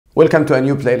Welcome to a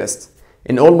new playlist.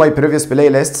 In all my previous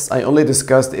playlists, I only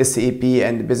discussed SAP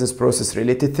and business process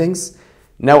related things.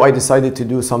 Now I decided to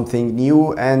do something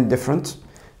new and different.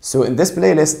 So in this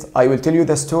playlist, I will tell you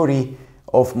the story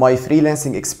of my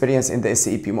freelancing experience in the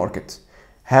SAP market.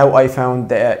 How I found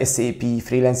the SAP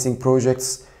freelancing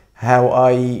projects, how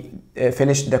I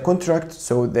finished the contract,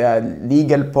 so the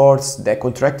legal parts, the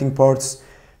contracting parts,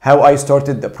 how I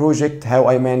started the project, how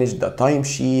I managed the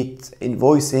timesheet,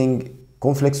 invoicing,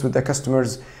 conflicts with the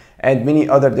customers, and many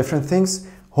other different things.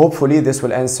 Hopefully this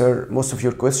will answer most of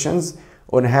your questions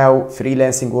on how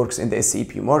freelancing works in the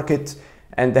SAP market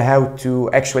and how to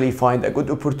actually find a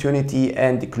good opportunity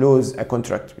and close a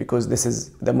contract, because this is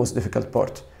the most difficult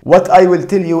part. What I will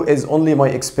tell you is only my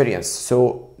experience.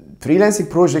 So freelancing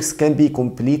projects can be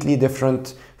completely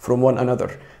different from one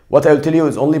another. What I'll tell you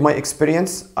is only my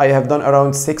experience. I have done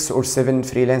around 6 or 7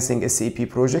 freelancing SAP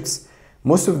projects.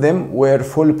 Most of them were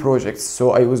full projects, so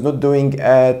I was not doing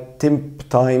a temp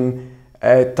time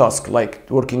task like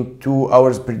working 2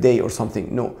 hours per day or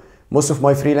something. No, most of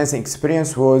my freelancing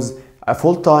experience was a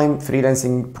full-time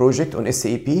freelancing project on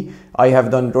SAP. I have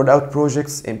done rollout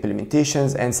projects,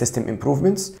 implementations, and system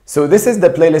improvements. So this is the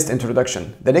playlist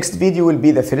introduction. The next video will be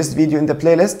the first video in the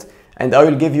playlist, and I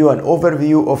will give you an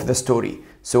overview of the story.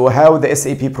 So how the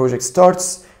SAP project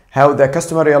starts, how the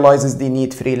customer realizes they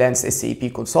need freelance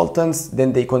SAP consultants,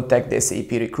 then they contact the SAP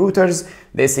recruiters,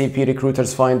 the SAP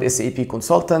recruiters find SAP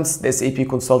consultants, the SAP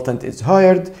consultant is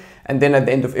hired, and then at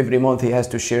the end of every month he has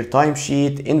to share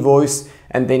timesheet, invoice,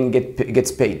 and then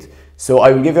gets paid. So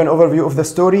I will give you an overview of the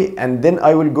story, and then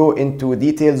I will go into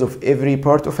details of every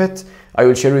part of it. I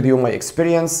will share with you my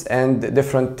experience and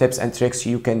different tips and tricks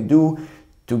you can do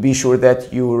to be sure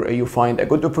that you find a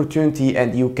good opportunity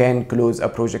and you can close a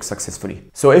project successfully.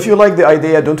 So if you like the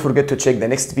idea, don't forget to check the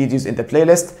next videos in the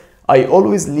playlist. I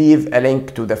always leave a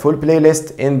link to the full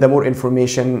playlist in the more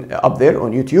information up there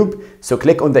on YouTube. So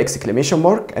click on the exclamation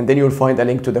mark and then you'll find a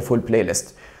link to the full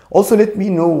playlist. Also, let me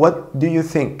know what do you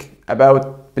think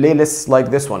about playlists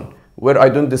like this one, where I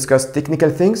don't discuss technical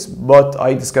things, but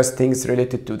I discuss things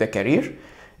related to the career.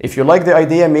 If you like the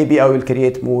idea, maybe I will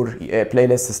create more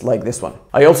playlists like this one.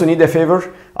 I also need a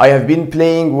favor. I have been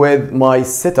playing with my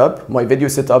setup, my video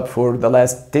setup for the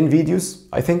last 10 videos,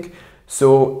 I think.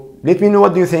 So let me know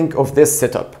what do you think of this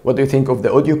setup. What do you think of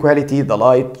the audio quality, the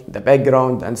light, the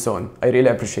background, and so on. I really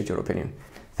appreciate your opinion.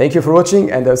 Thank you for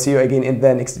watching, and I'll see you again in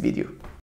the next video.